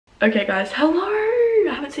Okay guys, hello!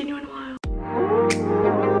 I haven't seen you in a while.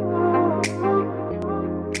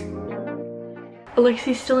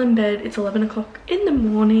 Alexi's still in bed. It's 11 o'clock in the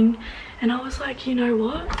morning and I was like, you know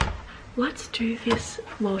what? Let's do this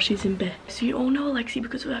while she's in bed. So you all know Alexi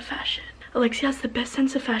because of her fashion. Alexi has the best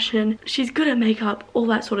sense of fashion. She's good at makeup, all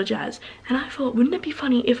that sort of jazz. And I thought, wouldn't it be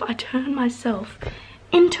funny if I turn myself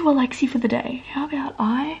into Alexi for the day? How about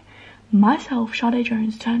myself, Sade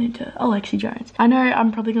Jones, turn into Alexi Jones? I know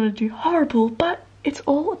I'm probably gonna do horrible, but it's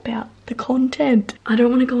all about the content. I don't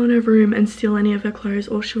want to go in her room and steal any of her clothes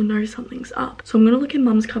or she'll know something's up. So I'm gonna look in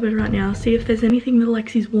mum's cupboard right now, see if there's anything that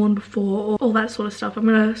Alexi's worn before or all that sort of stuff. I'm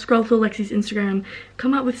gonna scroll through Alexi's Instagram,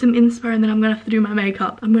 come up with some inspo, and then I'm gonna have to do my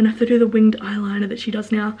makeup. I'm gonna have to do the winged eyeliner that she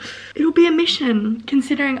does now. It'll be a mission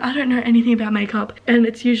considering I don't know anything about makeup and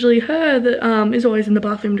it's usually her that is always in the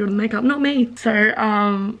bathroom doing the makeup, not me. So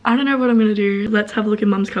I don't know what I'm gonna do. Let's have a look in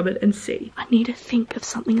mum's cupboard and see. I need to think of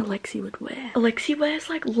something Alexi would wear. Alexi wears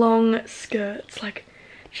like long skirts, like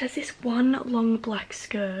she has this one long black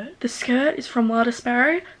skirt. The skirt is from Wilder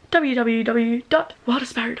Sparrow,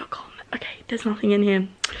 www.wildersparrow.com. Okay, there's nothing in here.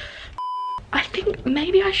 I think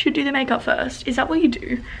maybe I should do the makeup first. Is that what you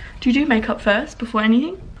do? Do you do makeup first before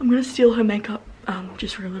anything? I'm gonna steal her makeup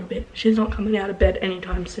just for a little bit. She's not coming out of bed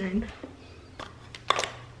anytime soon.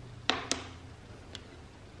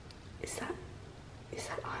 Is that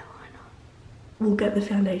eyeliner? We'll get the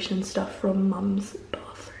foundation stuff from mum's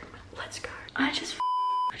bathroom. Let's go. I just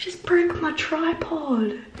broke my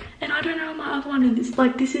tripod and I don't know my other one is.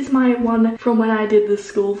 Like, this is my one from when I did the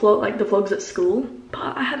school vlog, like the vlogs at school,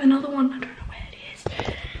 but I have another one. I don't know where it is.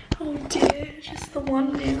 Oh dear, it's just the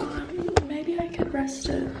one now. Maybe I could rest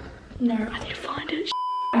it. No, I need to find it.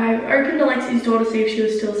 I opened Alexi's door to see if she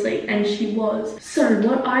was still asleep and she was. So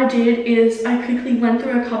what I did is I quickly went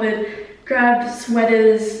through her cupboard, grabbed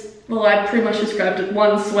sweaters. Well, I pretty much just grabbed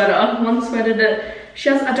one sweater that she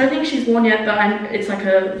has. I don't think she's worn yet, but it's like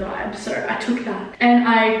a vibe, so I took that. And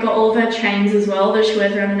I got all of her chains as well that she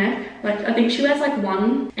wears around her neck. Like, I think she wears like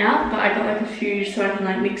one out, but I got like a few so I can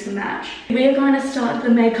like mix and match. We are going to start the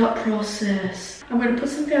makeup process. I'm going to put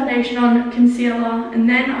some foundation on, concealer, and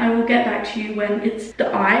then I will get back to you when it's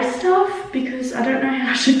the eye stuff, because I don't know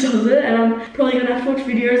how she does it and I'm probably going to have to watch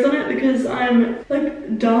videos on it because I'm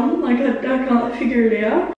like dumb, like I can't figure it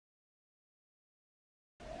out.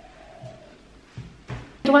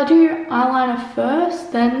 Do I do eyeliner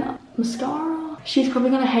first, then mascara? She's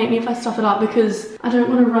probably gonna hate me if I stuff it up because I don't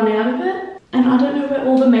want to run out of it. And I don't know where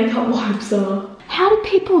all the makeup wipes are. How do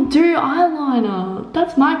people do eyeliner?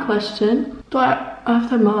 That's my question. Do I have to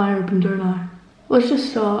have my eye open, don't I? Let's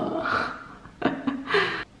just start.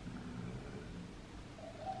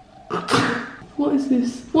 What is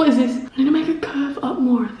this? What is this? I need to make it curve up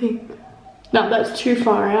more, I think. No, that's too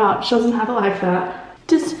far out. She doesn't have it like that.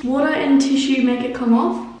 Does water and tissue make it come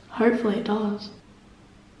off? Hopefully it does.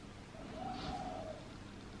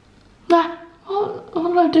 Ah,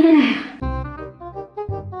 what did I do?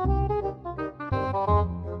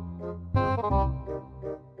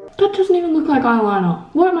 That doesn't even look like eyeliner.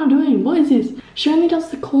 What am I doing? What is this? She only does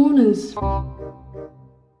the corners.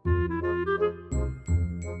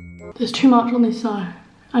 There's too much on this side.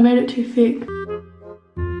 I made it too thick.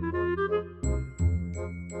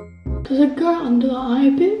 Does it go under the eye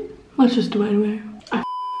a bit? Let's just do it anyway. I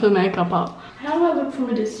f***ed the makeup up. How do I look from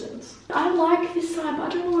a distance? I like this side, but I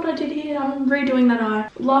don't know what I did here. I'm redoing that eye.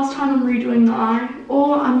 Last time I'm redoing the eye,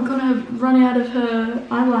 or I'm gonna run out of her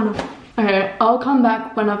eyeliner. Okay, I'll come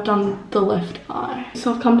back when I've done the left eye.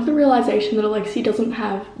 So I've come to the realization that Alexi doesn't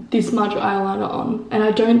have this much eyeliner on, and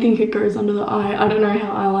I don't think it goes under the eye. I don't know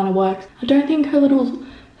how eyeliner works. I don't think her little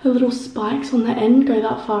spikes on the end go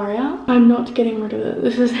that far out. I'm not getting rid of it.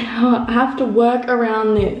 This is how I have to work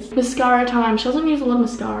around this. Mascara time. She doesn't use a lot of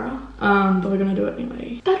mascara, but we're gonna do it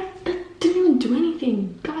anyway. That didn't even do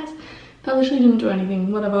anything, guys. That literally didn't do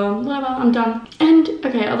anything. Whatever, I'm done. And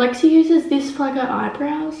okay, Alexi uses this for like her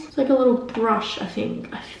eyebrows. It's like a little brush, I think.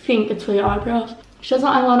 I think it's for your eyebrows. She has an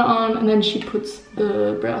eyeliner on and then she puts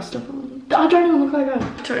the brow stuff on. I don't even look like her.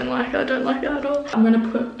 I don't like it at all. I'm gonna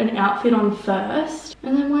put an outfit on first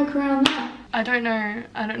and then work around that. I don't know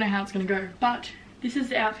how it's gonna go, but this is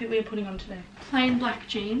the outfit we are putting on today. Plain black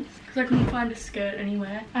jeans, because I couldn't find a skirt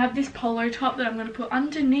anywhere. I have this polo top that I'm gonna put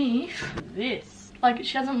underneath this. Like,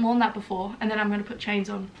 she hasn't worn that before, and then I'm gonna put chains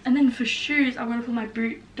on. And then for shoes, I'm gonna put my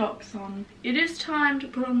boot docks on. It is time to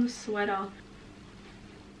put on the sweater.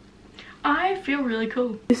 I feel really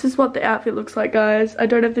cool. This is what the outfit looks like, guys. I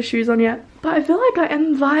don't have the shoes on yet, but I feel like I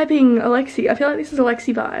am vibing Alexi. I feel like this is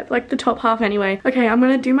Alexi vibe, like the top half anyway. Okay, I'm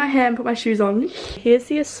gonna do my hair and put my shoes on. Here's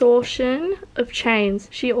the assortment of chains.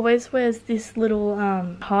 She always wears this little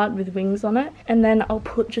heart with wings on it, and then I'll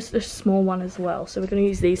put just a small one as well. So we're gonna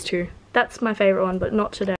use these two. That's my favorite one, but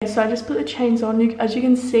not today. So I just put the chains on. As you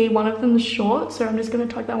can see, one of them is short, so I'm just gonna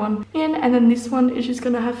tuck that one in, and then this one is just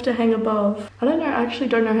gonna have to hang above. I don't know, I actually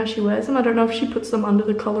don't know how she wears them. I don't know if she puts them under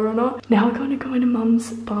the collar or not. Now we're going to go into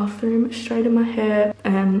mum's bathroom, straighten my hair,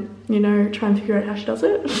 and you know, try and figure out how she does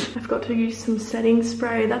it. I've got to use some setting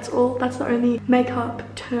spray. That's all. That's the only makeup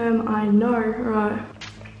term I know. Right.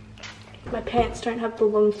 My pants don't have the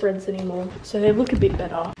long threads anymore, so they look a bit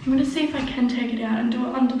better. I'm gonna see if I can take it out and do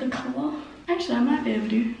it under the collar. Actually, I might be able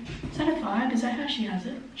to. Is that a vibe? Is that how she has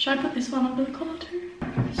it? Should I put this one under the collar too?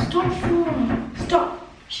 Stop, Flora. Stop.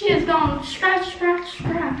 She has gone scratch, scratch,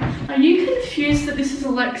 scratch. Are you confused that this is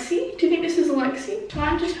Alexi? Do you think this is Alexi?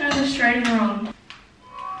 Trying to turn the straightener on.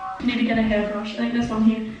 I need to get a hairbrush. I think there's one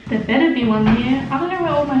here. There better be one here. I don't know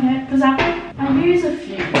where all my hair, because I use a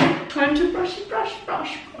few. Time to brush, brush,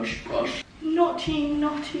 brush, brush, brush. Naughty,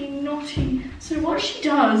 naughty, naughty. So what she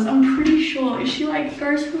does, I'm pretty sure, is she like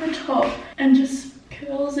goes from the top and just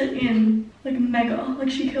curls it in like mega. Like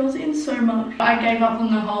she curls it in so much. I gave up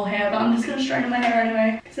on the whole hair, but I'm just gonna straighten my hair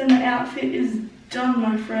anyway, because then the outfit is done,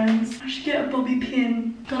 my friends. I should get a bobby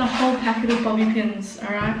pin. Got a whole packet of bobby pins,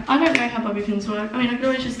 alright? I don't know how bobby pins work. I mean, I could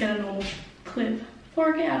always just get a normal clip.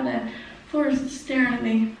 Flora, get out of there. Flora's staring at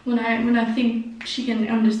me when I think she can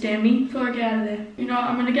understand me. Flora, get out of there. You know what?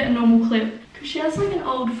 I'm gonna get a normal clip because she has like an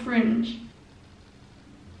old fringe.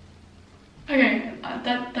 Okay,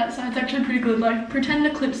 that side's actually pretty good. Like, pretend the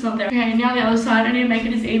clip's not there. Okay, now the other side. I need to make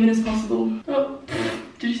it as even as possible. Oh,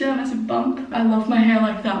 did you see that massive bump? I love my hair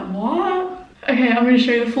like that. What? Okay, I'm gonna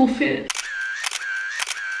show you the full fit.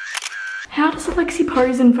 How does Alexi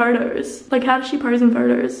pose in photos? Like, how does she pose in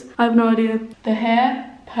photos? I have no idea. The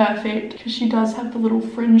hair, perfect, because she does have the little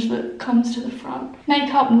fringe that comes to the front.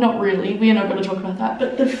 Makeup, not really. We are not going to talk about that.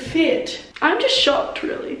 But the fit, I'm just shocked,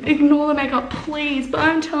 really. Ignore the makeup, please. But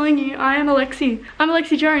I'm telling you, I am Alexi. I'm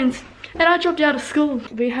Alexi Jones. And I dropped out of school.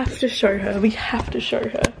 We have to show her. We have to show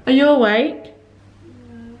her. Are you awake?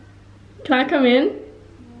 No. Can I come in? No.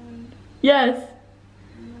 Yes.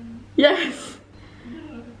 No. Yes.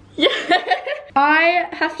 No. Yeah. I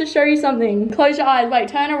have to show you something. Close your eyes. Wait,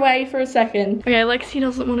 turn away for a second. Okay, Lexi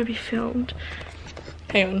doesn't want to be filmed.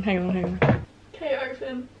 Hang on, hang on, hang on. Okay,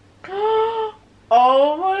 open.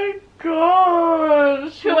 Oh my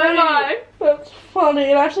gosh. Who am I? That's funny.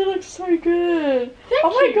 It actually looks so good. Thank you.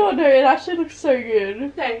 My god, no, it actually looks so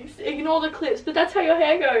good. Thanks. Ignore the clips, but that's how your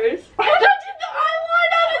hair goes. I did the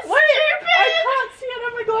eyeliner. That's stupid. I can't see it. I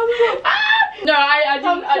have my glasses on. Ah! No, I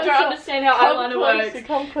don't understand how eyeliner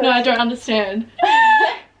works. No, I don't understand.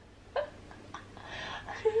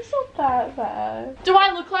 It's not that bad. Do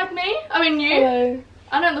I look like me? I mean, you? Hello.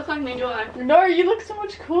 I don't look like me, do I? No, you look so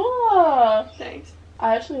much cooler. Thanks.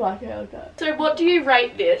 I actually like it like that. So what do you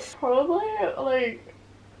rate this? Probably like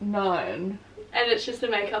 9. And it's just the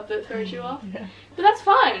makeup that throws you off? Yeah. But that's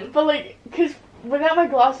fine. But like, because without my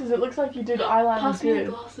glasses, it looks like you did eyeliner. Pass me your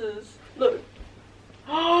glasses. Look.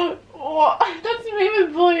 Oh, that's me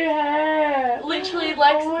with blue hair. Literally,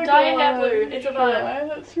 like, dye your hair blue. It's a vibe. Yeah,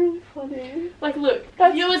 that's really funny. Like, look.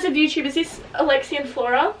 Viewers of YouTube, is this Alexi and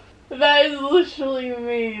Flora? That is literally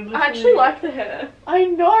me. Literally. I actually like the hair. I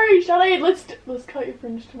know, SHADAE. Let's cut your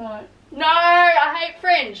fringe tonight. No, I hate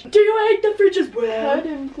fringe. Do you hate the fringe as well?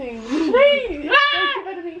 Curtain things. Please.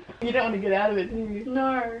 You don't want to get out of it, do you?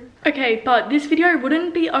 No. Okay, but this video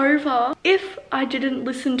wouldn't be over if I didn't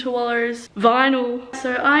listen to Wallow's Vinyl.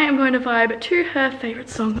 So I am going to vibe to her favourite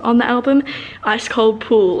song on the album, Ice Cold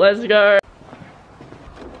Pool. Let's go.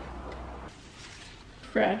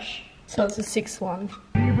 Fresh. So it's the 6th one.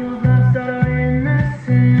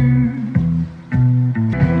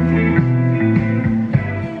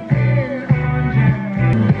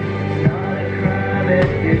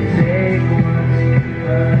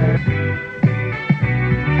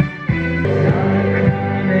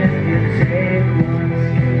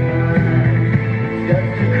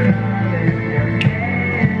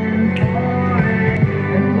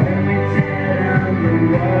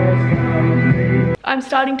 I'm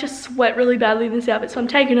starting to sweat really badly in this outfit, so I'm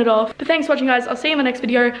taking it off. But thanks for watching, guys. I'll see you in my next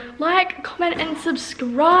video. Like, comment, and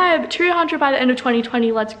subscribe. 200 by the end of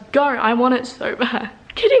 2020. Let's go. I want it so bad.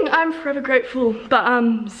 Kidding, I'm forever grateful. But,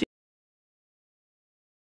 see